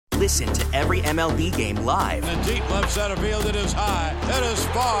Listen to every MLB game live. In the deep left center field, it is high, it is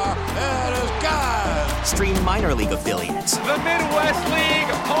far, it is gone. Stream minor league affiliates. The Midwest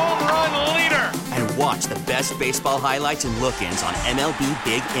League home run leader. And watch the best baseball highlights and look-ins on MLB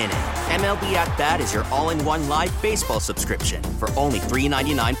Big Inning. MLB At Bat is your all-in-one live baseball subscription for only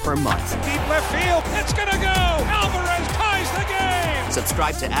 $3.99 per month. Deep left field, it's gonna go. Alvarez ties the game.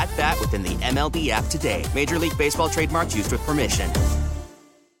 Subscribe to At Bat within the MLB app today. Major League Baseball trademarks used with permission.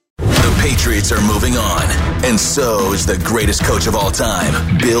 The Patriots are moving on, and so is the greatest coach of all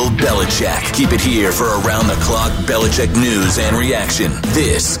time, Bill Belichick. Keep it here for around-the-clock Belichick news and reaction.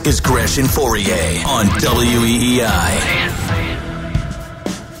 This is Gresh and Fourier on WEEI.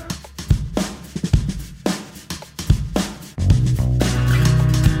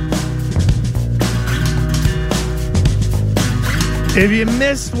 If you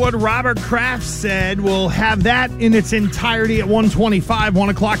missed what Robert Kraft said, we'll have that in its entirety at 1:25, 1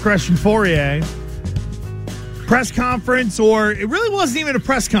 o'clock, Gresh and Fourier. Press conference, or it really wasn't even a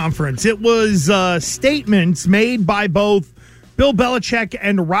press conference. It was statements made by both Bill Belichick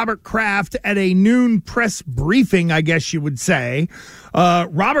and Robert Kraft at a noon press briefing, I guess you would say.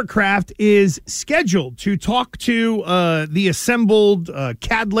 Robert Kraft is scheduled to talk to the assembled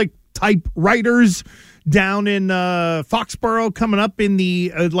Cadlick-type writers down in Foxborough, coming up in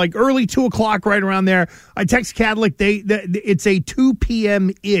the early 2 o'clock, right around there. I text Cadlick, it's a 2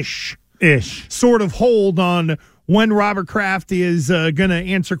 p.m.-ish sort of hold on when Robert Kraft is going to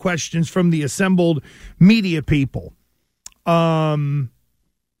answer questions from the assembled media people. Bill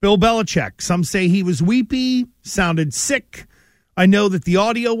Belichick, some say he was weepy, sounded sick. I know that the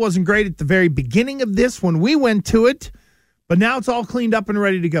audio wasn't great at the very beginning of this when we went to it, but now it's all cleaned up and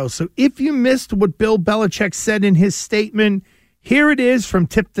ready to go. So if you missed what Bill Belichick said in his statement, here it is from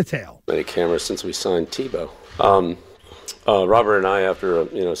tip to tail. Many cameras since we signed Tebow. Robert and I, after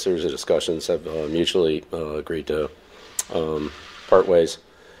a series of discussions, have mutually agreed to part ways.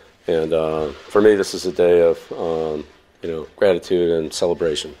 And for me, this is a day of gratitude and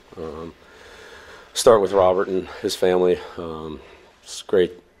celebration. Start with Robert and his family. It's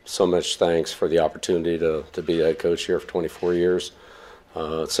great. So much thanks for the opportunity to be head coach here for 24 years.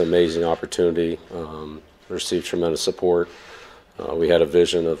 It's an amazing opportunity. Received tremendous support. We had a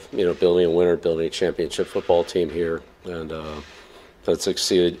vision of building a winner, building a championship football team here, and that's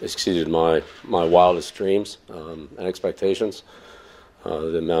exceeded my wildest dreams and expectations.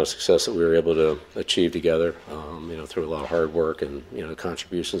 The amount of success that we were able to achieve together, through a lot of hard work and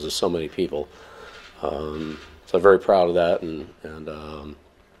contributions of so many people. So I'm very proud of that, and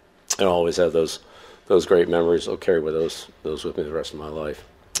I always have those great memories. I'll carry with those with me the rest of my life.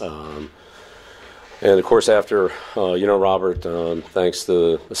 And of course, after Robert, thanks to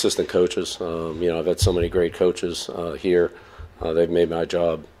the assistant coaches. I've had so many great coaches here. They've made my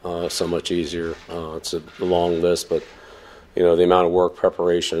job so much easier. It's a long list, but the amount of work,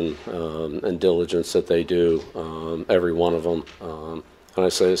 preparation, and diligence that they do, every one of them. And I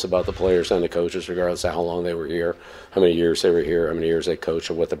say this about the players and the coaches, regardless of how long they were here, how many years they were here, how many years they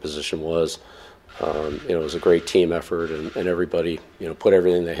coached, or what the position was. It was a great team effort, and everybody, put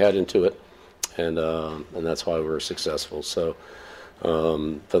everything they had into it, and that's why we were successful. So,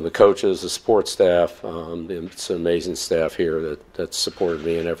 from the coaches, the support staff, it's an amazing staff here that supported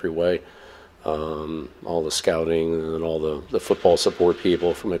me in every way. All the scouting and all the football support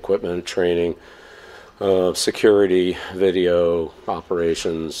people, from equipment, training, security, video,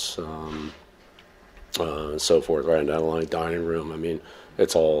 operations, and so forth, right down the line, dining room. I mean,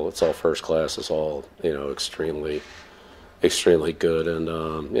 it's all first class. It's all, extremely, extremely good.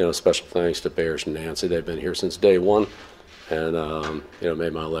 And, special thanks to Bears and Nancy. They've been here since day one and,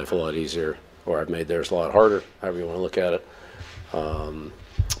 made my life a lot easier, or I've made theirs a lot harder, however you want to look at it.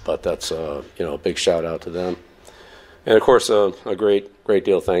 But that's, a big shout out to them. And, of course, a great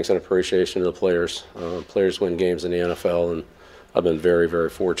deal of thanks and appreciation to the players. Players win games in the NFL, and I've been very,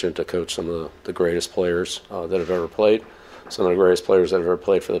 very fortunate to coach some of the greatest players that have ever played, some of the greatest players that have ever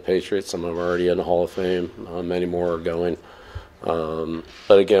played for the Patriots. Some of them are already in the Hall of Fame. Many more are going.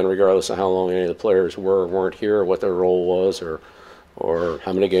 But, again, regardless of how long any of the players were or weren't here, or what their role was, or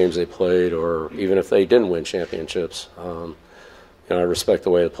how many games they played, or even if they didn't win championships, I respect the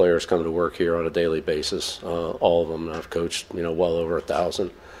way the players come to work here on a daily basis. All of them, and I've coached, well over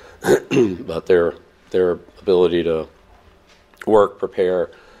 1,000. But their ability to work, prepare,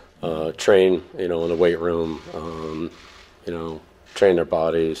 train, in the weight room, train their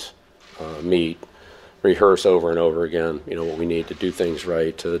bodies, meet, rehearse over and over again, what we need to do things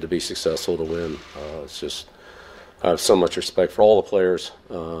right to be successful, to win. It's just, I have so much respect for all the players,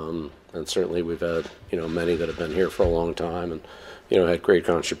 and certainly we've had, many that have been here for a long time, and had great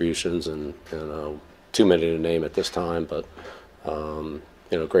contributions and too many to name at this time, but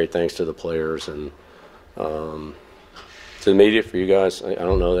great thanks to the players and to the media for you guys. I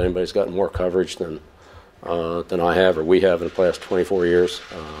don't know that anybody's gotten more coverage than I have or we have in the past 24 years.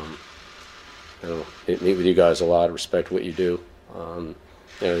 Meet with you guys a lot. Respect what you do.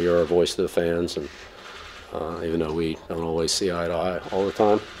 You're our voice to the fans, and even though we don't always see eye to eye all the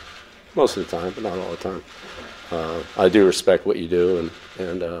time, most of the time, but not all the time, I do respect what you do.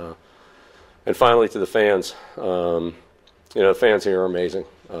 And finally, to the fans, the fans here are amazing.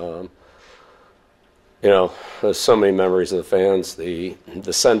 There's so many memories of the fans, the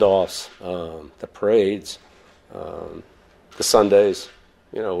send-offs, the parades, the Sundays,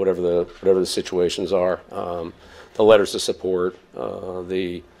 whatever the situations are, the letters of support,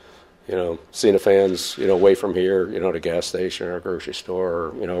 seeing the fans, away from here, at a gas station or a grocery store,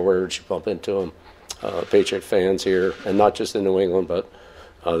 or where did you bump into them? Patriot fans here, and not just in New England, but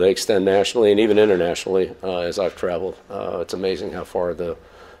they extend nationally and even internationally as I've traveled. It's amazing how far the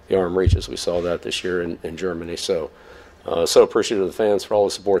arm reaches. We saw that this year in Germany. So appreciative of the fans for all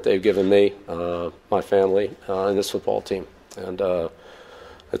the support they've given me, my family, and this football team. And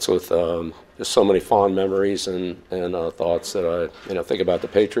it's with just so many fond memories and thoughts that I think about the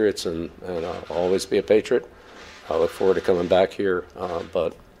Patriots, and I'll always be a Patriot. I look forward to coming back here,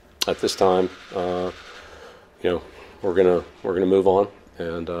 but at this time, we're gonna move on,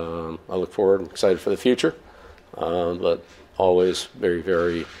 and I look forward. I'm excited for the future, but always very,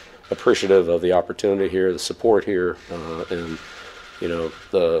 very appreciative of the opportunity here, the support here, and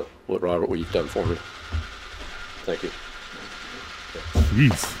what you've done for me. Thank you.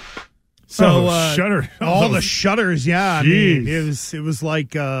 Jeez. So shudder. All the shudders, yeah. I Jeez. mean, it was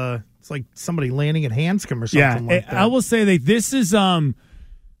like it's like somebody landing at Hanscom or something like that. I will say that this is so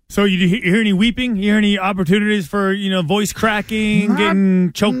you hear any weeping? You hear any opportunities for voice cracking,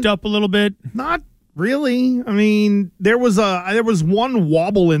 getting choked up a little bit? Not really. I mean, there was one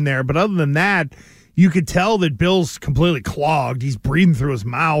wobble in there, but other than that, you could tell that Bill's completely clogged. He's breathing through his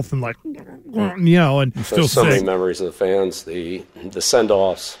mouth and and still so many memories of the fans, the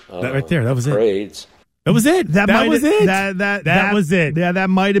send-offs, that right there, that was parades. That was it. That was it. That was it. Yeah, that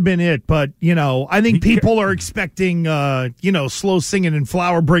might have been it. But, I think people are expecting, slow singing and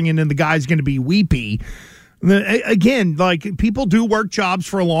flower bringing, and the guy's going to be weepy. Again, like, people do work jobs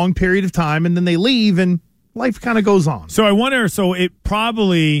for a long period of time, and then they leave, and life kind of goes on. So I wonder, it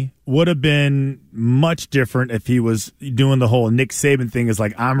probably would have been much different if he was doing the whole Nick Saban thing is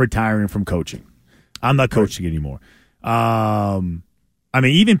like, I'm retiring from coaching. I'm not coaching anymore.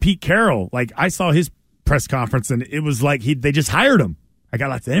 Even Pete Carroll, like, I saw his press conference, and it was like they just hired him. I got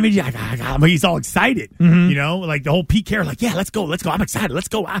lots of energy. He's all excited, like the whole Pete Carroll, like, yeah, let's go. I'm excited. Let's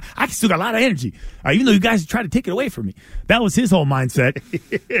go. I still got a lot of energy, even though you guys try to take it away from me. That was his whole mindset.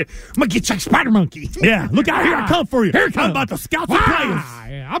 I'm gonna get you, Spider Monkey. Yeah, look out! Here I come for you. Here I come. I'm about to scout the players.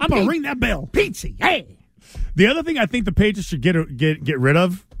 I'm gonna ring that bell, Pizzy. Hey. The other thing I think the Patriots should get rid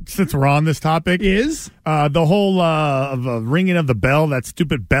of, since we're on this topic, is the whole ringing of the bell. That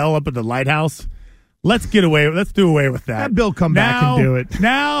stupid bell up at the lighthouse. Let's do away with that. Have Bill come back and do it.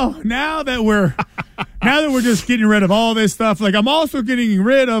 Now that we're just getting rid of all this stuff, like, I'm also getting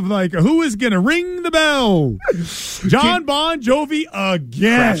rid of, like, who is going to ring the bell? John Bon Jovi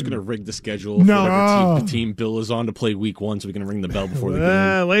again. Kraft's going to rig the schedule for whatever the team Bill is on to play week 1, so we can ring the bell before the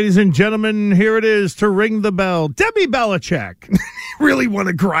game. Ladies and gentlemen, here it is to ring the bell. Debbie Belichick. Really want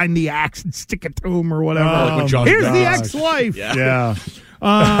to grind the axe and stick it to him or whatever. Here's the ex-wife. Yeah.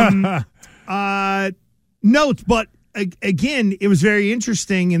 Notes, but again, it was very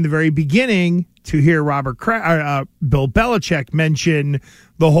interesting in the very beginning to hear Bill Belichick mention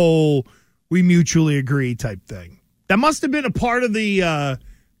the whole "we mutually agree" type thing. That must have been a part of the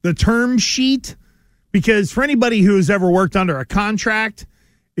term sheet, because for anybody who has ever worked under a contract,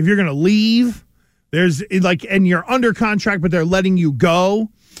 if you're going to leave, and you're under contract, but they're letting you go.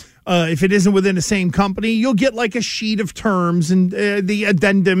 If it isn't within the same company, you'll get like a sheet of terms and the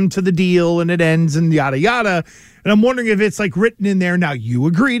addendum to the deal, and it ends and yada, yada. And I'm wondering if it's like written in there. Now, you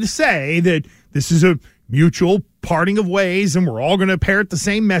agree to say that this is a mutual parting of ways and we're all going to parrot the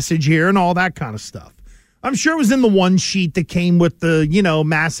same message here and all that kind of stuff. I'm sure it was in the one sheet that came with the,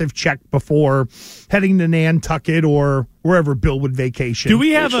 massive check before heading to Nantucket or wherever Bill would vacation. Do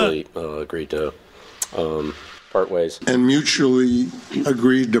we have agreed to part ways. And mutually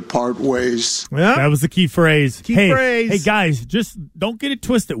agreed to part ways. Yeah. That was the key phrase. Hey, guys, just don't get it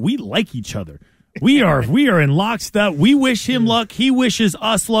twisted. We like each other. We are in lockstep. We wish him luck. He wishes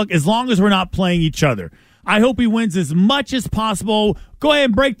us luck, as long as we're not playing each other. I hope he wins as much as possible. Go ahead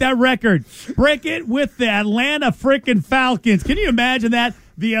and break that record. Break it with the Atlanta freaking Falcons. Can you imagine that?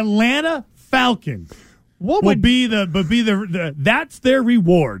 The Atlanta Falcons. What would be the that's their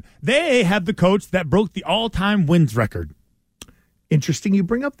reward. They have the coach that broke the all-time wins record. Interesting you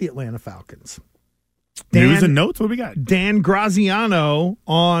bring up the Atlanta Falcons. News and notes? What do we got? Dan Graziano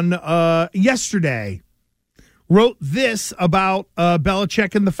on yesterday wrote this about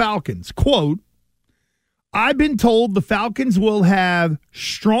Belichick and the Falcons. Quote, I've been told the Falcons will have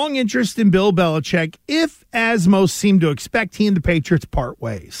strong interest in Bill Belichick if, as most seem to expect, he and the Patriots part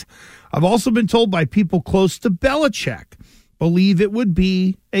ways. I've also been told by people close to Belichick believe it would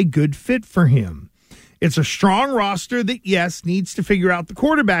be a good fit for him. It's a strong roster that, yes, needs to figure out the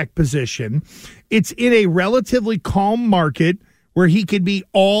quarterback position. It's in a relatively calm market where he could be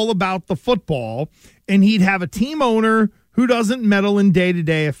all about the football, and he'd have a team owner who doesn't meddle in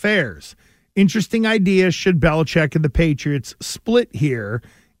day-to-day affairs. Interesting idea should Belichick and the Patriots split here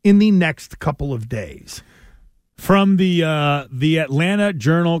in the next couple of days. From the Atlanta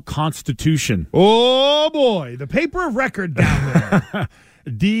Journal-Constitution. Oh, boy. The paper of record down there.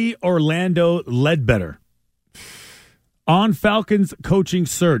 D. Orlando Ledbetter. On Falcons coaching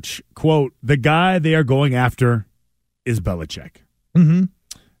search, quote, the guy they are going after is Belichick. Mm-hmm. And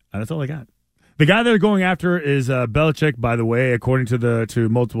that's all I got. The guy they're going after is Belichick, by the way, according to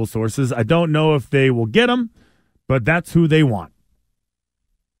multiple sources. I don't know if they will get him, but that's who they want.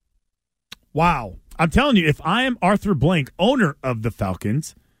 Wow. I'm telling you, if I am Arthur Blank, owner of the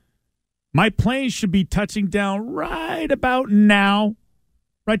Falcons, my plane should be touching down right about now,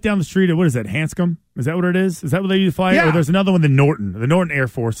 right down the street of, what is that, Hanscom? Is that what it is? Is that what they use to fly? Yeah. Or there's another one, the Norton Air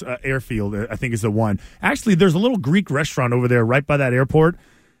Force Airfield, I think is the one. Actually, there's a little Greek restaurant over there right by that airport.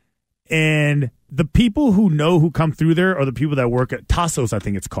 And the people who come through there are the people that work at Tassos, I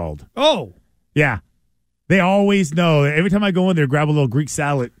think it's called. Oh. Yeah. They always know. Every time I go in there, grab a little Greek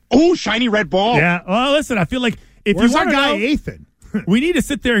salad. Oh, shiny red ball. Yeah. Well, listen, I feel like if Where's you want our guy, to Ethan? we need to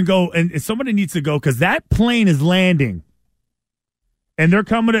sit there and go, and somebody needs to go, because that plane is landing. And they're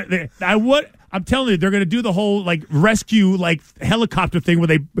coming to I'm telling you, they're going to do the whole rescue helicopter thing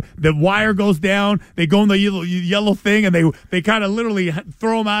where the wire goes down, they go in the yellow thing, and they kind of literally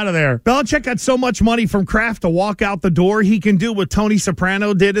throw them out of there. Belichick got so much money from Kraft to walk out the door, he can do what Tony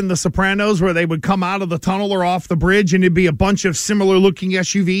Soprano did in The Sopranos, where they would come out of the tunnel or off the bridge, and it'd be a bunch of similar-looking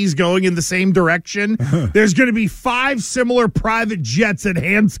SUVs going in the same direction. There's going to be 5 similar private jets at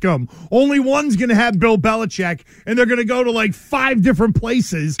Hanscom. Only one's going to have Bill Belichick, and they're going to go to 5 different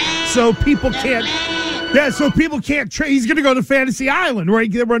places, so people can't. Yeah, so people can't. He's going to go to Fantasy Island,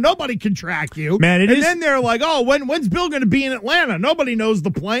 where nobody can track you. Man, and then they're like, "Oh, when's Bill going to be in Atlanta?" Nobody knows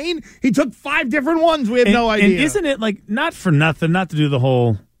the plane. He took 5 different ones. We have no idea. And isn't it not for nothing? Not to do the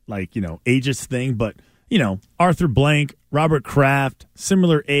whole ageist thing, but Arthur Blank, Robert Kraft,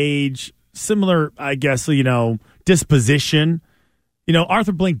 similar age, similar, I guess, disposition.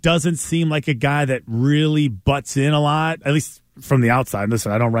 Arthur Blank doesn't seem like a guy that really butts in a lot, at least from the outside.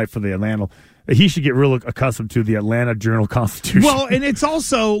 Listen, I don't write for the Atlanta. He should get real accustomed to the Atlanta Journal-Constitution. Well, and it's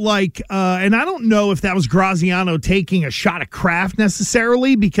also and I don't know if that was Graziano taking a shot at Kraft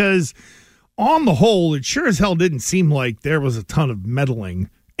necessarily, because on the whole, it sure as hell didn't seem like there was a ton of meddling.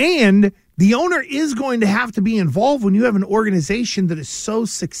 And the owner is going to have to be involved when you have an organization that is so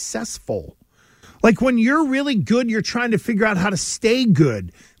successful. When you're really good, you're trying to figure out how to stay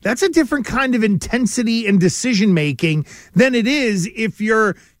good. That's a different kind of intensity and decision-making than it is if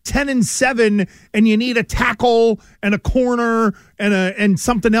you're 10-7 and you need a tackle and a corner and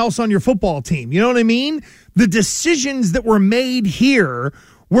something else on your football team. You know what I mean? The decisions that were made here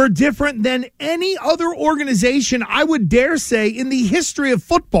were different than any other organization, I would dare say, in the history of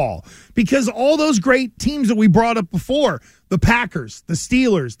football, because all those great teams that we brought up before, the Packers, the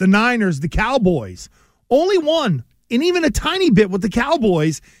Steelers, the Niners, the Cowboys, only one, and even a tiny bit with the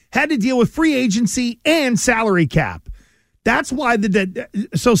Cowboys, had to deal with free agency and salary cap. That's why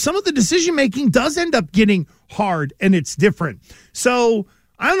so some of the decision-making does end up getting hard, and it's different. So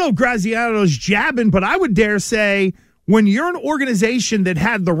I don't know if Graziano's jabbing, but I would dare say when you're an organization that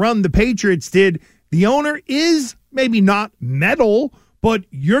had the run the Patriots did, the owner is maybe not meddle, but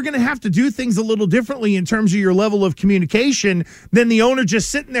you're going to have to do things a little differently in terms of your level of communication than the owner just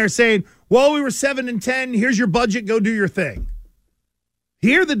sitting there saying, well, we were 7-10, here's your budget, go do your thing.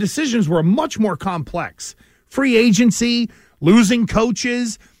 Here, the decisions were much more complex. Free agency, losing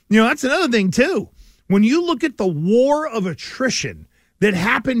coaches. That's another thing, too. When you look at the war of attrition that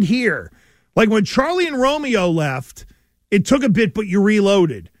happened here, like when Charlie and Romeo left, it took a bit, but you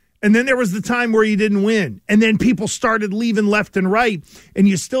reloaded. And then there was the time where you didn't win. And then people started leaving left and right, and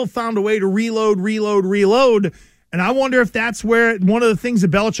you still found a way to reload. And I wonder if that's where one of the things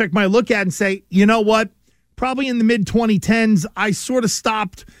that Belichick might look at and say, you know what? Probably in the mid-2010s, I sort of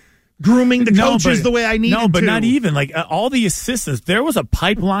stopped grooming the coaches the way I needed to. No, but not even. Like, all the assistants, there was a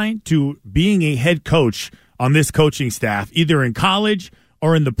pipeline to being a head coach on this coaching staff, either in college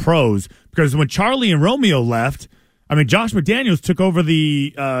or in the pros. Because when Charlie and Romeo left, I mean, Josh McDaniels took over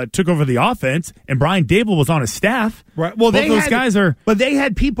the offense, and Brian Dable was on his staff. Right. Well, but they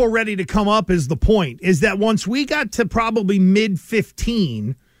had people ready to come up. Is the point? Is that once we got to probably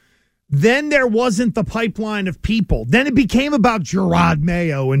mid-15, then there wasn't the pipeline of people. Then it became about Gerard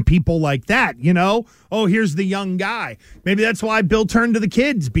Mayo and people like that. You know, oh, here's the young guy. Maybe that's why Bill turned to the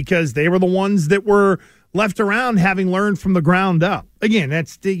kids, because they were the ones that were left around, having learned from the ground up. Again,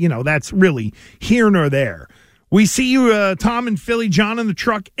 that's really here nor there. We see you, Tom in Philly, John in the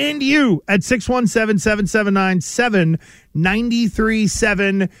truck, and you at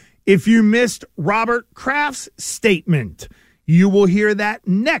 617-779-7937. If you missed Robert Kraft's statement, you will hear that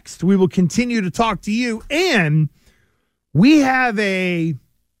next. We will continue to talk to you. And we have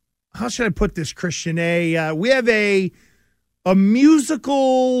how should I put this, Christian? We have a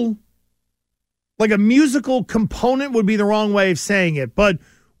musical, like a musical component would be the wrong way of saying it, but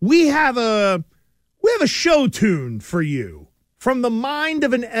we have a show tune for you from the mind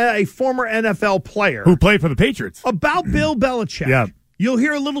of a former NFL player who played for the Patriots about Bill Belichick. Yeah. You'll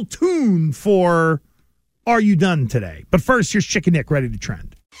hear a little tune for Are You Done Today? But first, here's Chick and Nick ready to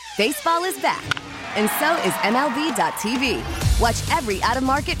trend. Baseball is back, and so is MLB.tv. Watch every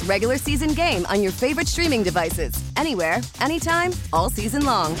out-of-market regular season game on your favorite streaming devices, anywhere, anytime, all season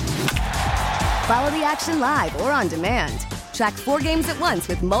long. Follow the action live or on demand. Track 4 games at once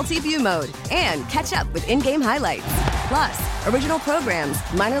with multi-view mode and catch up with in-game highlights. Plus, original programs,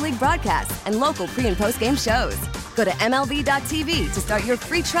 minor league broadcasts, and local pre- and post-game shows. Go to MLB.tv to start your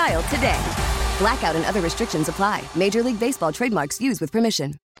free trial today. Blackout and other restrictions apply. Major League Baseball trademarks used with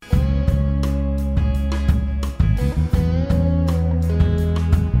permission.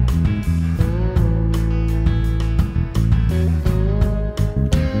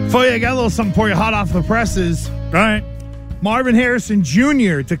 For you, I got a little something for you hot off the presses. All right. Marvin Harrison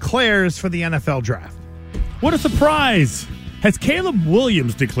Jr. declares for the NFL draft. What a surprise. Has Caleb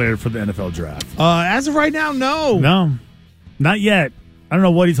Williams declared for the NFL draft? As of right now, no. No, not yet. I don't know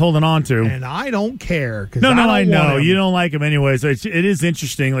what he's holding on to. And I don't care. I know. You don't like him anyway, so it is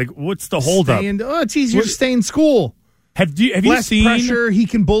interesting. Like, what's the holdup? It's easier to stay in school. Have you Less seen pressure? He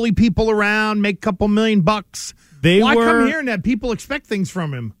can bully people around, make a couple $1 million. Why come here and that people expect things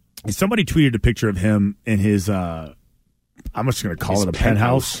from him? Somebody tweeted a picture of him in his I'm just going to call it a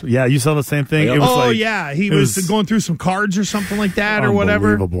penthouse. Yeah, you saw the same thing? It was he was going through some cards or something like that or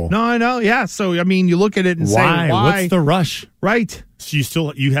whatever. No, I know. Yeah, so, I mean, you look at it and say, why? What's the rush? Right.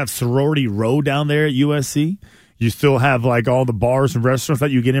 So you have Sorority Row down there at USC. You still have, like, all the bars and restaurants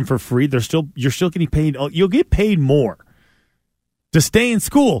that you get in for free. You're still getting paid. You'll get paid more to stay in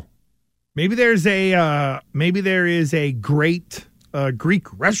school. Maybe there is a great Greek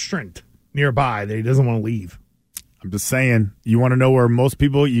restaurant nearby that he doesn't want to leave. I'm just saying, you want to know where most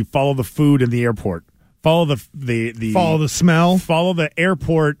people, you follow the food in the airport. Follow the follow the smell. Follow the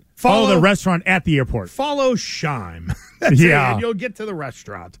airport. Follow the restaurant at the airport. Follow Shime. That's it, and you'll get to the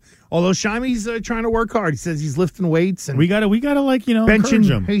restaurant. Although Shime, he's trying to work hard. He says he's lifting weights and we gotta like, encourage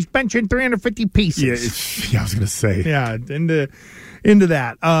him. He's benching 350 pieces. Yeah, I was gonna say. Yeah, into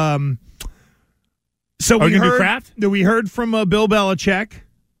that. So we heard from Bill Belichick.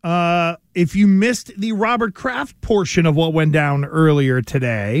 If you missed the Robert Kraft portion of what went down earlier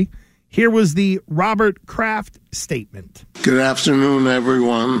today, here was the Robert Kraft statement. Good afternoon,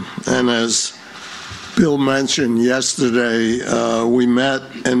 everyone. And as Bill mentioned yesterday, we met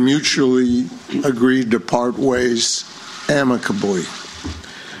and mutually agreed to part ways amicably.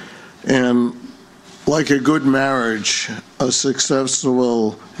 And like a good marriage, a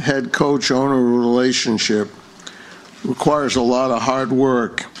successful head coach-owner relationship requires a lot of hard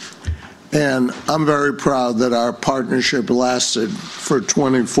work. And I'm very proud that our partnership lasted for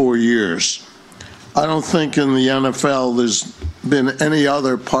 24 years. I don't think in the NFL there's been any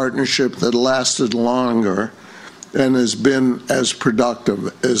other partnership that lasted longer and has been as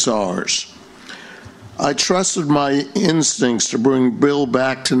productive as ours. I trusted my instincts to bring Bill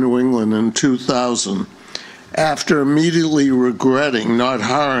back to New England in 2000 after immediately regretting not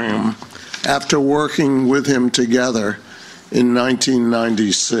hiring him after working with him together in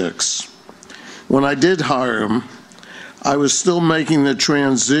 1996. When I did hire him, I was still making the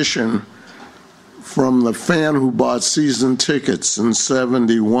transition from the fan who bought season tickets in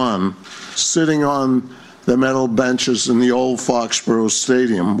 71, sitting on the metal benches in the old Foxborough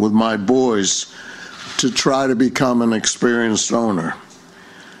Stadium with my boys to try to become an experienced owner.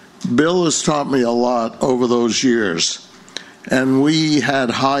 Bill has taught me a lot over those years, and we had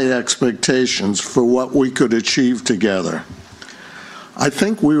high expectations for what we could achieve together. I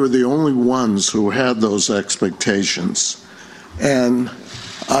think we were the only ones who had those expectations, and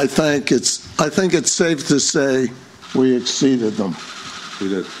I think it's safe to say we exceeded them. We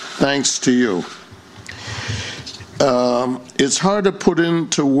did. Thanks to you. It's hard to put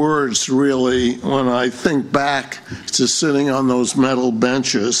into words, really, when I think back to sitting on those metal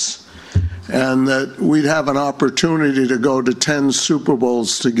benches and that we'd have an opportunity to go to 10 Super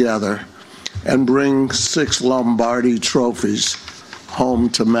Bowls together and bring 6 Lombardi trophies home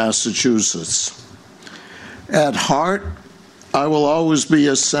to Massachusetts. At heart, I will always be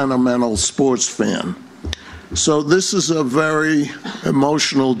a sentimental sports fan. So this is a very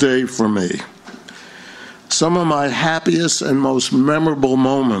emotional day for me. Some of my happiest and most memorable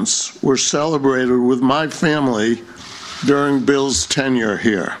moments were celebrated with my family during Bill's tenure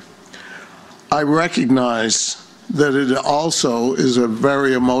here. I recognize that it also is a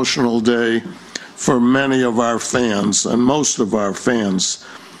very emotional day for many of our fans and most of our fans,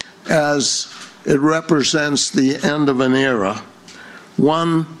 as it represents the end of an era,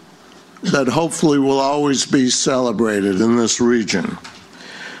 one that hopefully will always be celebrated in this region.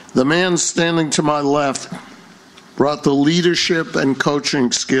 The man standing to my left brought the leadership and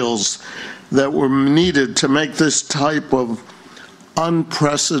coaching skills that were needed to make this type of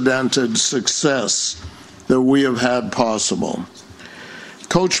unprecedented success that we have had possible.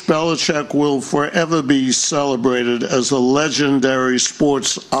 Coach Belichick will forever be celebrated as a legendary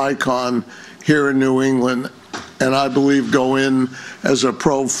sports icon here in New England, and I believe go in as a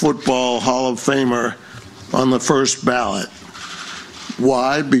Pro Football Hall of Famer on the first ballot.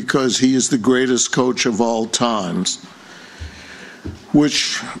 Why? Because he is the greatest coach of all times,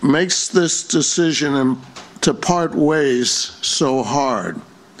 which makes this decision to part ways so hard.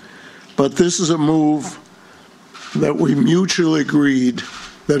 But this is a move that we mutually agreed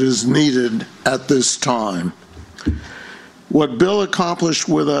that is needed at this time. What Bill accomplished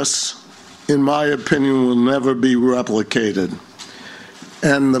with us, in my opinion, will never be replicated.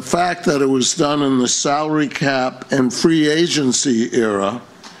 And the fact that it was done in the salary cap and free agency era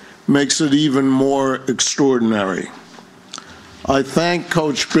makes it even more extraordinary. I thank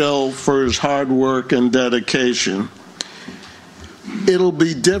Coach Bill for his hard work and dedication. It'll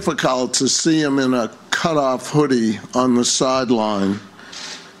be difficult to see him in a cutoff hoodie on the sideline,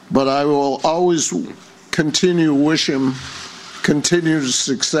 but I will always continue to wish him continued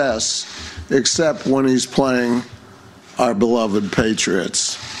success, except when he's playing our beloved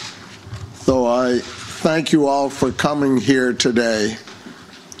Patriots. So I thank you all for coming here today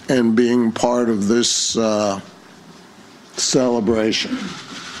and being part of this celebration.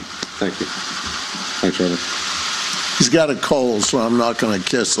 Thank you. Thanks, Robert. He's got a cold, so I'm not going to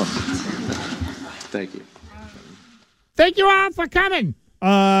kiss him. Thank you. Thank you all for coming.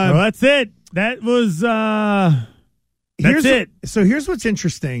 Well, that's it. That was that's it. So here's what's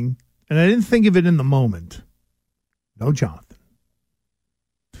interesting, and I didn't think of it in the moment. No Jonathan.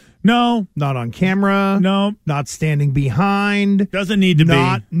 No. Not on camera. No. Not standing behind. Doesn't need to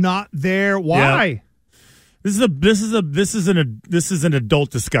be. Not there. Why? Yeah. This is an adult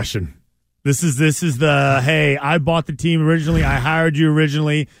discussion. This is the, hey, I bought the team originally. I hired you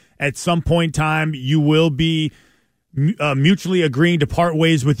originally. At some point in time, you will be mutually agreeing to part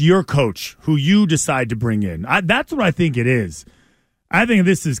ways with your coach, who you decide to bring in. That's what I think it is. I think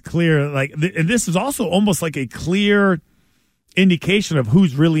this is clear. And this is also almost like a clear indication of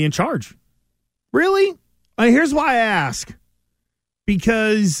who's really in charge. Really? Here's why I ask.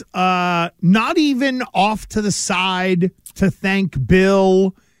 Because not even off to the side to thank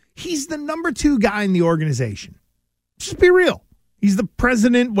Bill. He's the number 2 guy in the organization. Just be real. He's the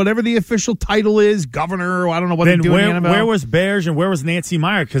president, whatever the official title is, governor. I don't know what they're doing. Where was Bears and where was Nancy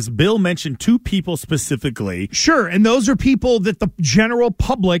Meyer? Because Bill mentioned 2 people specifically. Sure, and those are people that the general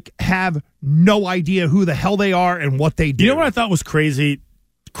public have no idea who the hell they are and what they do. You know what I thought was crazy?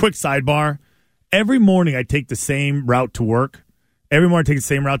 Quick sidebar. Every morning I take the same route to work. At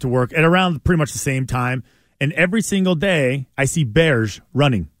around pretty much the same time. And every single day I see Bears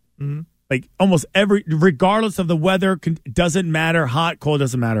running. Mm-hmm. Like almost regardless of the weather, doesn't matter, hot, cold,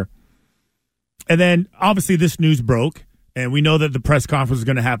 doesn't matter. And then obviously this news broke, and we know that the press conference is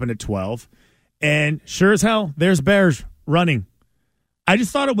going to happen at 12. And sure as hell, there's Bears running. I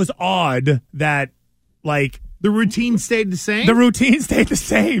just thought it was odd that, like, the routine stayed the same? The routine stayed the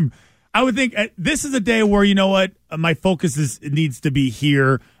same. I would think this is a day where, you know what, my focus needs to be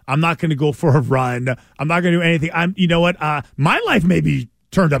here. I'm not going to go for a run. I'm not going to do anything. You know what? My life may be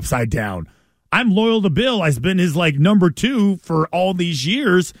turned upside down. I'm loyal to Bill. I've been his number 2 for all these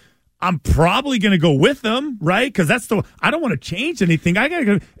years. I'm probably going to go with him, right? Because I don't want to change anything. I got to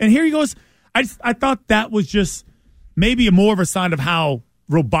go. And here he goes. I thought that was just maybe more of a sign of how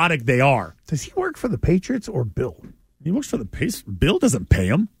robotic they are. Does he work for the Patriots or Bill? He works for the Patriots. Bill doesn't pay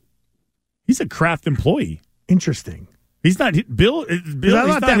him. He's a Kraft employee. Interesting. He's not Bill. I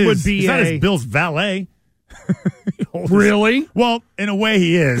thought that would be he's not his Bill's valet. Really? Well, in a way,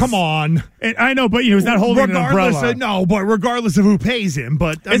 he is. Come on. And I know, but he's not holding an umbrella. But regardless of who pays him,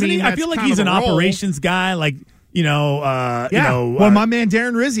 Isn't he? I feel like he's an operations guy. Well, my man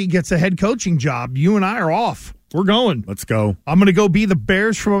Darren Rizzi gets a head coaching job. You and I are off. We're going. Let's go. I'm going to go be the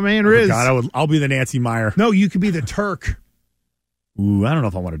Bears for my man Riz. God, I'll be the Nancy Meyer. No, you could be the Turk. Ooh, I don't know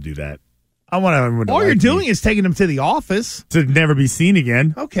if I want to do that. I want everyone to All you're doing is taking him to the office to never be seen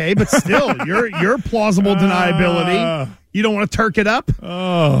again. Okay, but still, you're plausible deniability. You don't want to Turk it up.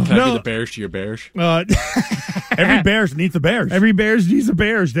 Oh, can I be the Bears to your Bears? Every Bears needs a Bears. Every Bears needs a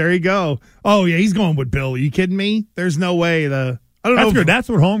Bears. There you go. Oh yeah, he's going with Bill. Are you kidding me? There's no way. I don't know. That's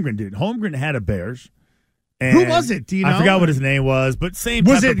what Holmgren did. Holmgren had a Bears. And who was it? Do you know? I forgot what his name was, but same.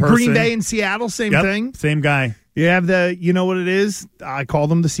 Was type it of person. Green Bay and Seattle? Same thing. Same guy. You have you know what it is? I call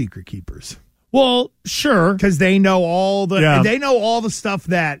them the secret keepers. Well, sure, because they know all the stuff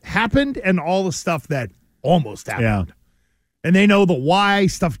that happened and all the stuff that almost happened, and they know the why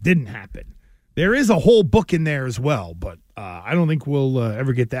stuff didn't happen. There is a whole book in there as well, but I don't think we'll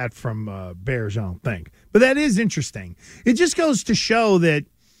ever get that from Bears. I don't think, but that is interesting. It just goes to show that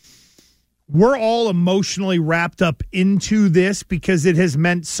we're all emotionally wrapped up into this because it has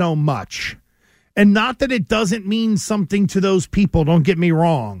meant so much, and not that it doesn't mean something to those people. Don't get me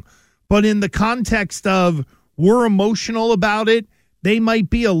wrong. But in the context of we're emotional about it, they might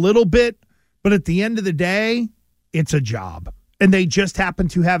be a little bit, but at the end of the day, it's a job. And they just happen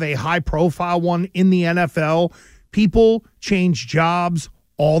to have a high-profile one in the NFL. People change jobs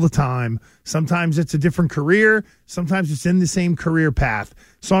all the time. Sometimes it's a different career. Sometimes it's in the same career path.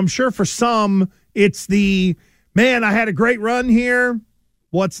 So I'm sure for some, it's the, man, I had a great run here.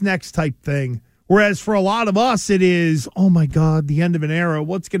 What's next type thing. Whereas for a lot of us, it is, oh, my God, the end of an era.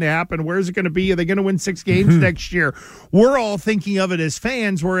 What's going to happen? Where's it going to be? Are they going to win 6 games next year? We're all thinking of it as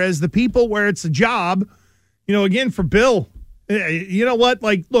fans, whereas the people where it's a job, again, for Bill, you know what?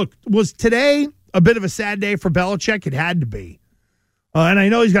 Look, was today a bit of a sad day for Belichick? It had to be. And I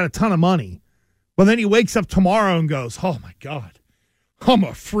know he's got a ton of money. But then he wakes up tomorrow and goes, oh, my God, I'm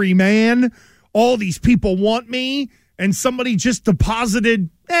a free man. All these people want me. And somebody just deposited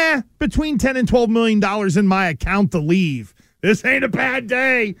between $10 and $12 million in my account to leave. This ain't a bad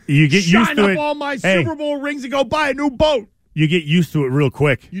day. You get used to it. Shine up all my Super Bowl rings and go buy a new boat. You get used to it real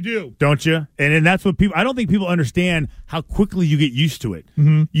quick. You do. Don't you? And that's what I don't think people understand how quickly you get used to it.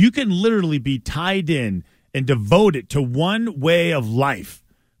 Mm-hmm. You can literally be tied in and devoted to one way of life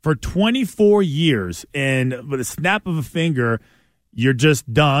for 24 years. And with a snap of a finger, you're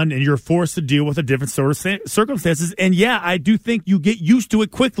just done, and you're forced to deal with a different sort of circumstances. And, yeah, I do think you get used to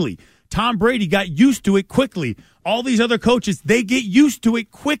it quickly. Tom Brady got used to it quickly. All these other coaches, they get used to it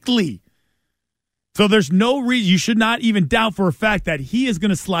quickly. So there's no reason, you should not even doubt for a fact that he is going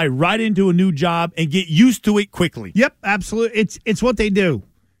to slide right into a new job and get used to it quickly. Yep, absolutely. It's what they do.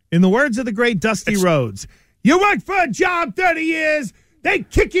 In the words of the great Dusty Rhodes, you work for a job 30 years, they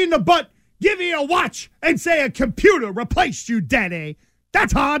kick you in the butt, give you a watch, and say a computer replaced you, daddy.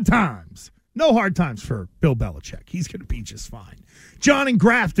 That's hard times. No hard times for Bill Belichick. He's going to be just fine. John in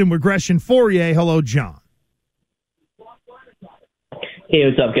Grafton with Gresham Fourier. Hello, John. Hey,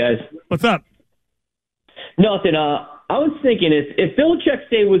 what's up, guys? What's up? Nothing. I was thinking if Belichick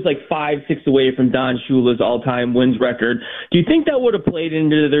stayed was 5-6 away from Don Shula's all-time wins record, do you think that would have played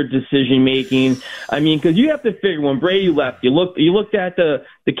into their decision-making? I mean, because you have to figure when Brady left, you looked at the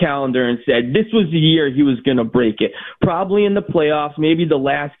calendar and said this was the year he was going to break it. Probably in the playoffs, maybe the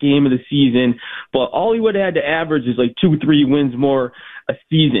last game of the season, but all he would have had to average is 2-3 wins more a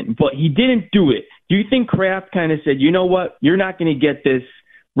season. But he didn't do it. Do you think Kraft kind of said, you know what, you're not going to get this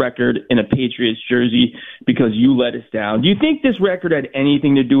record in a Patriots jersey because you let us down? Do you think this record had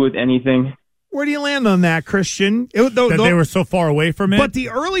anything to do with anything? Where do you land on that, Christian? That they were so far away from it? But the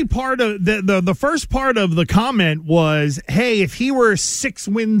early part of the first part of the comment was, hey, if he were 6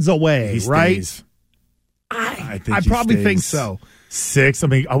 wins away, right? I probably think so. 6? I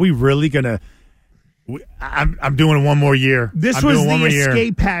mean, are we really going to I'm doing one more year. This was the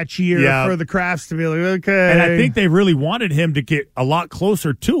escape hatch year for the Krafts to be like, okay. And I think they really wanted him to get a lot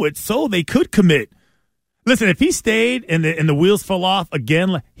closer to it so they could commit. Listen, if he stayed and the wheels fell off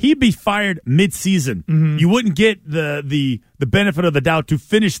again, he'd be fired mid-season. Mm-hmm. You wouldn't get the benefit of the doubt to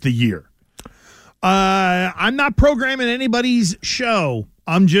finish the year. I'm not programming anybody's show.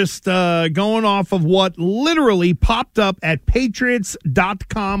 I'm just going off of what literally popped up at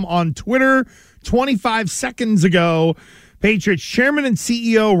Patriots.com on Twitter 25 seconds ago. Patriots chairman and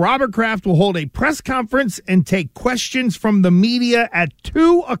CEO Robert Kraft will hold a press conference and take questions from the media at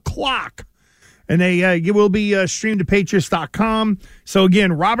 2 o'clock. And it will be streamed to Patriots.com. So,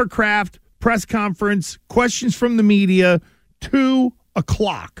 again, Robert Kraft, press conference, questions from the media, 2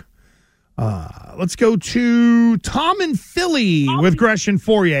 o'clock. Let's go to Tom in Philly with Gresh and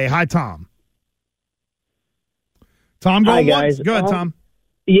Fourier. Hi, Tom. Tom, Hi, guys. Go ahead, Tom.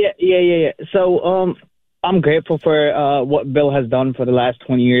 Yeah. So, I'm grateful for what Bill has done for the last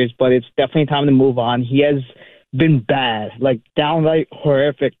 20 years, but it's definitely time to move on. He has been bad, like downright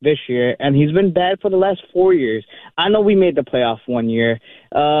horrific this year, and he's been bad for the last 4 years. I know we made the playoffs one year,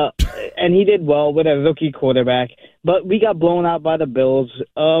 and he did well with a rookie quarterback, but we got blown out by the Bills.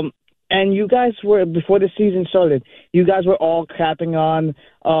 And you guys were, before the season started, you guys were all crapping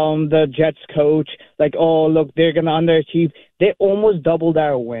on the Jets coach, like, oh, look, they're going to underachieve. They almost doubled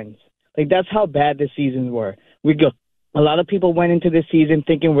our wins. Like, that's how bad the seasons were. A lot of people went into this season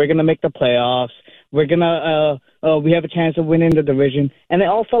thinking we're going to make the playoffs. We're going to we have a chance of winning the division. And it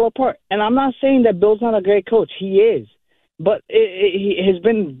all fell apart. And I'm not saying that Bill's not a great coach. He is. But he has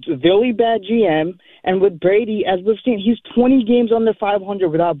been a really bad GM. And with Brady, as we've seen, he's 20 games under 500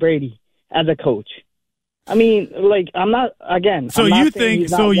 without Brady as a coach. I mean, like, I'm not, again. So Tom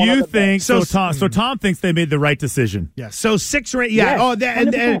thinks they made the right decision. Yeah. So 6 or 8. Yeah.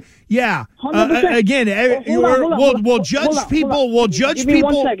 Yes, yeah. Again, we'll judge people. We'll judge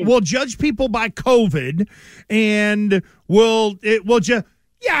people by COVID, and we'll just.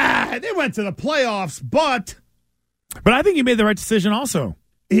 Yeah, they went to the playoffs, but I think he made the right decision also.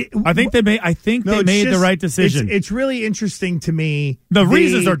 I think they made the right decision. It's really interesting to me. The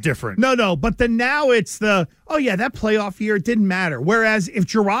reasons are different. No, but now it's that playoff year, it didn't matter. Whereas if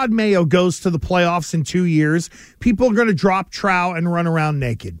Gerard Mayo goes to the playoffs in 2 years, people are going to drop trout and run around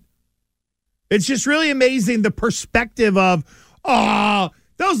naked. It's just really amazing the perspective of,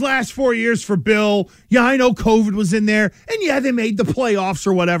 those last 4 years for Bill. Yeah, I know COVID was in there. And yeah, they made the playoffs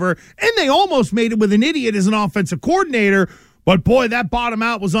or whatever. And they almost made it with an idiot as an offensive coordinator. But, boy, that bottom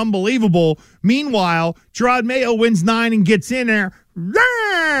out was unbelievable. Meanwhile, Gerard Mayo wins 9 and gets in there.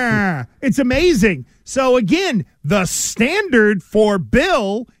 It's amazing. So, again, the standard for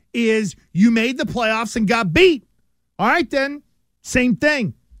Bill is you made the playoffs and got beat. All right, then, same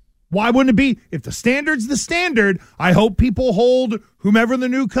thing. Why wouldn't it be? If the standard's the standard, I hope people hold whomever the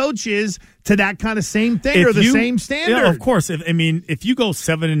new coach is to that kind of same thing or the same standard. Yeah, of course. If you go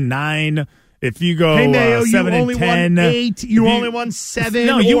 7-9, if you go Mayo, 7 you only and 10, won 8, you only won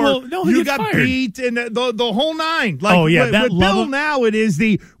 7, you got fired. beat, and the whole 9. With Bill now, it is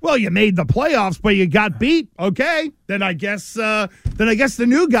you made the playoffs, but you got beat. Okay, then I guess the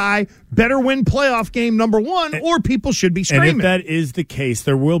new guy better win playoff game number 1, or people should be screaming. And if that is the case,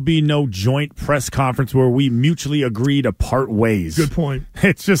 there will be no joint press conference where we mutually agree to part ways. Good point.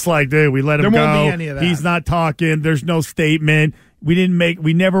 It's just like, dude, we let him go. There won't be any of that. He's not talking. There's no statement. We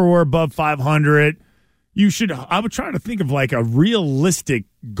never were above 500. I would try to think of like a realistic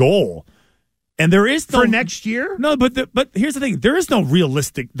goal. And there is for next year? No, but here's the thing. There is no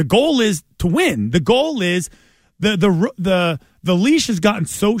realistic. The goal is to win. The goal is the leash has gotten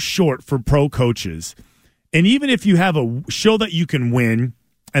so short for pro coaches. And even if you have a show that you can win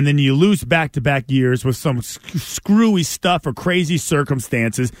and then you lose back-to-back years with some screwy stuff or crazy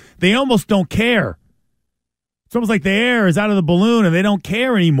circumstances, they almost don't care. It's almost like the air is out of the balloon and they don't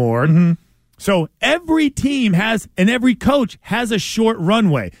care anymore. Mm-hmm. So every team and every coach has a short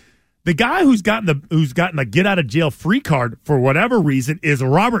runway. The guy who's gotten a get out of jail free card for whatever reason is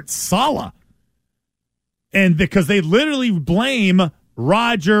Robert Saleh. And because they literally blame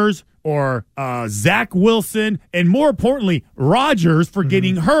Rodgers or Zach Wilson and more importantly Rodgers for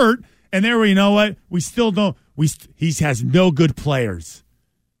getting hurt. And there, you know what? We still don't. He has no good players,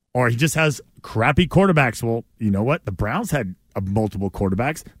 or he just has crappy quarterbacks. Well, you know what? The Browns had multiple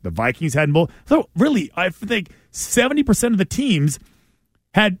quarterbacks. The Vikings had multiple. So really, I think 70% of the teams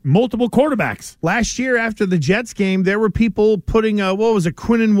had multiple quarterbacks. Last year after the Jets game, there were people putting,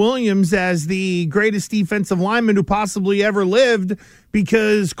 Quinnen Williams as the greatest defensive lineman who possibly ever lived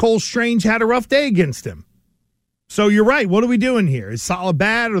because Cole Strange had a rough day against him. So you're right. What are we doing here? Is Saleh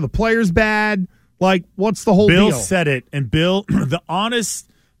bad or the players bad? Like, what's the whole deal? Bill said it, and Bill, the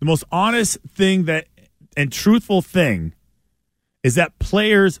most honest thing and truthful thing is that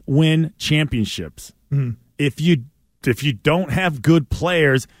players win championships. Mm-hmm. If you don't have good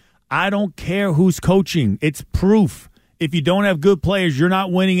players, I don't care who's coaching. It's proof. If you don't have good players, you're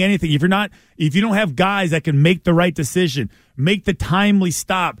not winning anything. If you don't have guys that can make the right decision, make the timely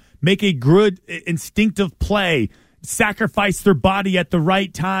stop, make a good instinctive play, sacrifice their body at the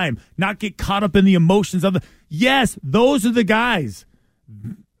right time, not get caught up in the emotions of yes, those are the guys.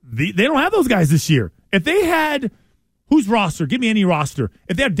 They don't have those guys this year. If they had whose roster? Give me any roster.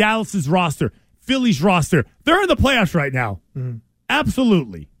 If they have Dallas's roster, Philly's roster, they're in the playoffs right now. Mm-hmm.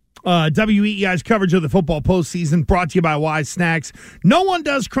 Absolutely. WEEI's coverage of the football postseason brought to you by Wise Snacks. No one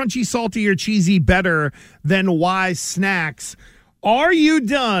does crunchy, salty, or cheesy better than Wise Snacks. Are you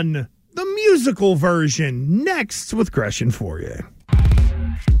done? The musical version next with Gresh and Fourier.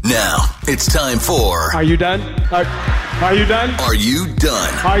 Now it's time for. Are you done? Are you done? Are you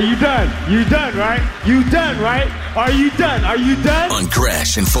done? Are you done? You done, right? You done, right? Are you done? Are you done? On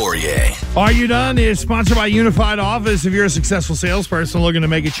Gresh and Fourier. Are You Done is sponsored by Unified Office. If you're a successful salesperson looking to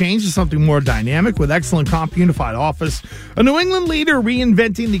make a change to something more dynamic with excellent comp, Unified Office, a New England leader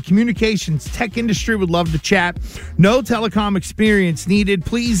reinventing the communications tech industry, would love to chat. No telecom experience needed.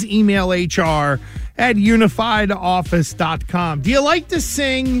 Please email HR at unifiedoffice.com. Do you like to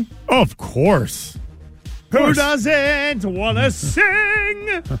sing? Of course. Who doesn't want to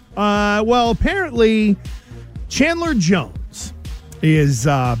sing? Well, apparently, Chandler Jones is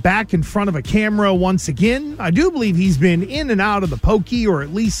back in front of a camera once again. I do believe he's been in and out of the pokey, or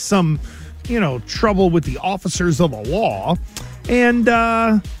at least some, trouble with the officers of the law. And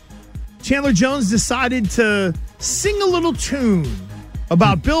Chandler Jones decided to sing a little tune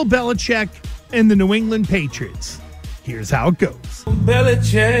about Bill Belichick and the New England Patriots. Here's how it goes.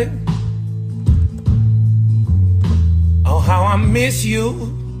 Belichick, oh, how I miss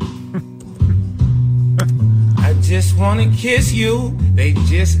you. I just want to kiss you. They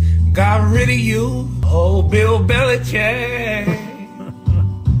just got rid of you. Oh, Bill Belichick,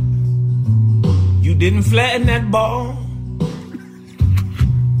 you didn't flatten that ball.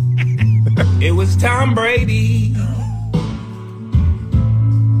 It was Tom Brady.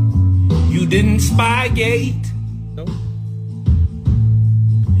 You didn't Spygate. Nope.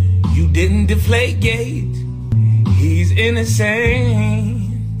 You didn't Deflategate. He's innocent.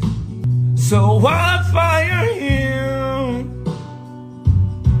 So why fire him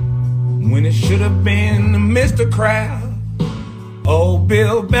when it should have been Mr. Kraft? Oh,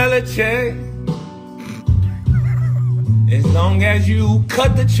 Bill Belichick. As long as you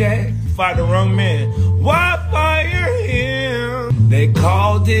cut the check, fire the wrong man. Why fire him? They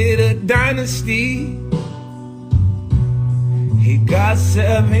called it a dynasty. He got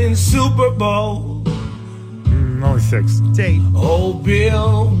 7 Super Bowls. Only 6. It's 8. Oh,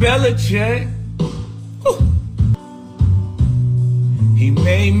 Bill Belichick. Whew. He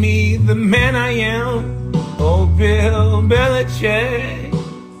made me the man I am. Oh, Bill Belichick.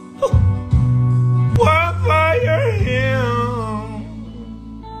 Whew. Why fire him?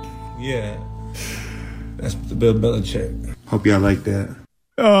 Yeah. That's the Bill Belichick. Hope y'all like that.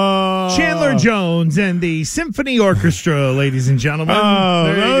 Chandler Jones and the Symphony Orchestra, ladies and gentlemen.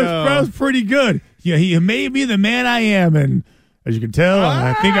 That was pretty good. Yeah, he made me the man I am, and as you can tell,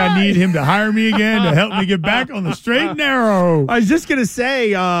 I think I need him to hire me again to help me get back on the straight and narrow. I was just going to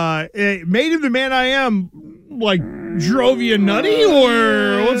say, it made him the man I am, like, drove you nutty,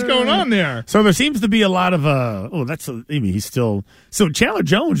 or what's going on there? So there seems to be a lot of, he's still, so Chandler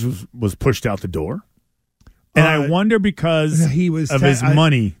Jones was pushed out the door. And I wonder because he was of his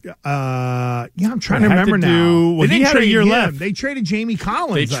money. I'm trying to remember now. Well, he had a year left. They traded Jamie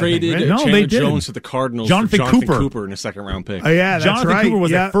Collins. They traded Chandler Jones to the Cardinals Jonathan for Jonathan Cooper in a second-round pick. Oh, yeah, that's Jonathan right. Cooper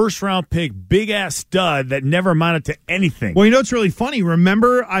was a first-round pick, big-ass stud that never amounted to anything. Well, it's really funny.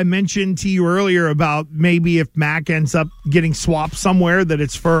 Remember I mentioned to you earlier about maybe if Mac ends up getting swapped somewhere, that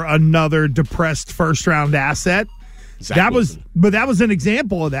it's for another depressed first-round asset? Exactly. That was an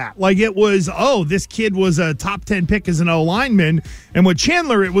example of that. Like, it was, this kid was a top 10 pick as an O-lineman. And with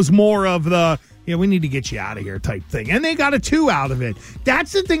Chandler, it was more of the, we need to get you out of here type thing. And they got a 2 out of it.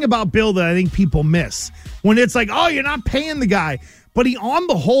 That's the thing about Bill that I think people miss. When it's like, you're not paying the guy. But he, on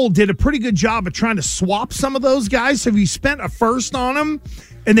the whole, did a pretty good job of trying to swap some of those guys. So if you spent a first on them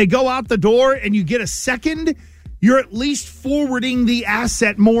and they go out the door and you get a second, you're at least forwarding the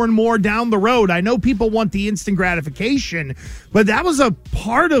asset more and more down the road. I know people want the instant gratification, but that was a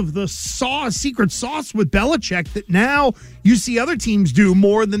part of the secret sauce with Belichick that now you see other teams do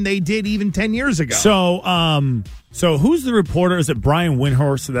more than they did even 10 years ago. So So who's the reporter? Is it Brian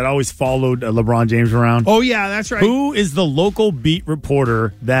Windhorst that always followed LeBron James around? Oh, yeah, that's right. Who is the local beat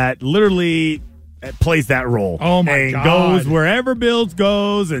reporter that literally plays that role? Oh, my and God. goes wherever Bills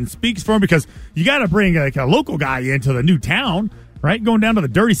goes and speaks for him, because you got to bring like a local guy into the new town, right? Going down to the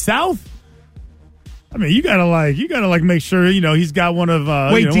dirty South. I mean, you gotta make sure he's got one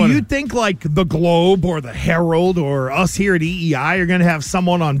of. Wait, do you think like the Globe or the Herald or us here at EEI are going to have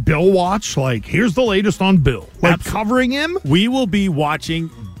someone on Bill Watch? Like, here's the latest on Bill, like covering him. We will be watching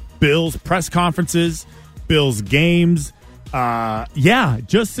Bill's press conferences, Bill's games.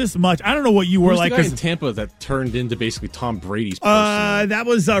 Just as much. I don't know what you were Who's like. The guy in Tampa that turned into basically Tom Brady's person. That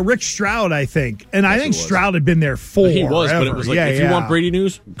was Rick Stroud, I think, and I think Stroud had been there He was, but it was like if you want Brady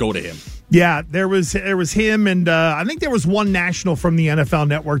news, go to him. Yeah, there was him, and I think there was one national from the NFL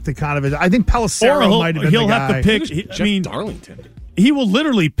Network that kind of. I think Pelissero might have been. He'll the have guy. to pick. Jeff Darlington. He will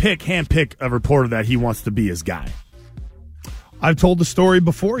literally handpick a reporter that he wants to be his guy. I've told the story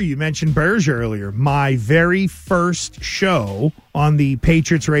before. You mentioned Berger earlier. My very first show on the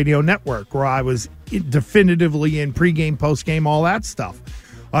Patriots Radio Network, where I was definitively in pregame, postgame, all that stuff.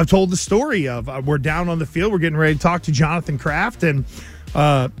 I've told the story of we're down on the field. We're getting ready to talk to Jonathan Kraft, and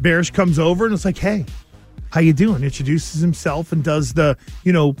Berger comes over and it's like, "Hey, how you doing?" Introduces himself and does the,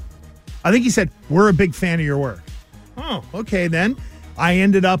 I think he said, "We're a big fan of your work." Oh, okay then. I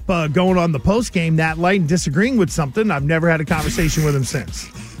ended up going on the post game that night and disagreeing with something. I've never had a conversation with him since.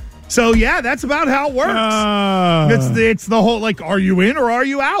 So, yeah, that's about how it works. It's the whole, like, are you in or are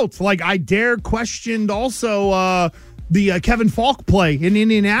you out? Like, I questioned also the Kevin Falk play in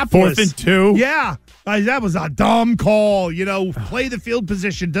Indianapolis. 4th and 2. Yeah. That was a dumb call. Play the field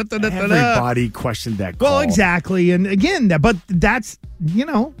position. Everybody questioned that call. Well, exactly. And again, that's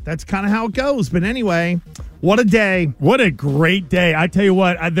kind of how it goes. But anyway, what a day. What a great day. I tell you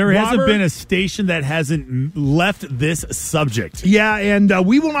what, there hasn't been a station that hasn't left this subject. Yeah, and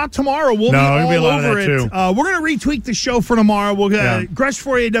we will not tomorrow. We'll be all over it. Too. We're going to retweak the show for tomorrow. Gresh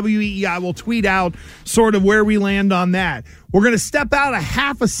Fourier, WEEI will tweet out sort of where we land on that. We're going to step out a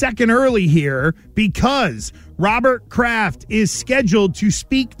half a second early here because Robert Kraft is scheduled to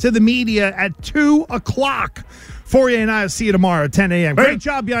speak to the media at 2 o'clock. Fourier and I will see you tomorrow at 10 a.m. Great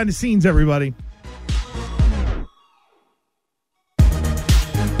job behind the scenes, everybody.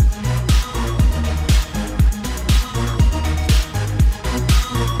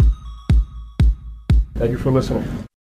 Thank you for listening.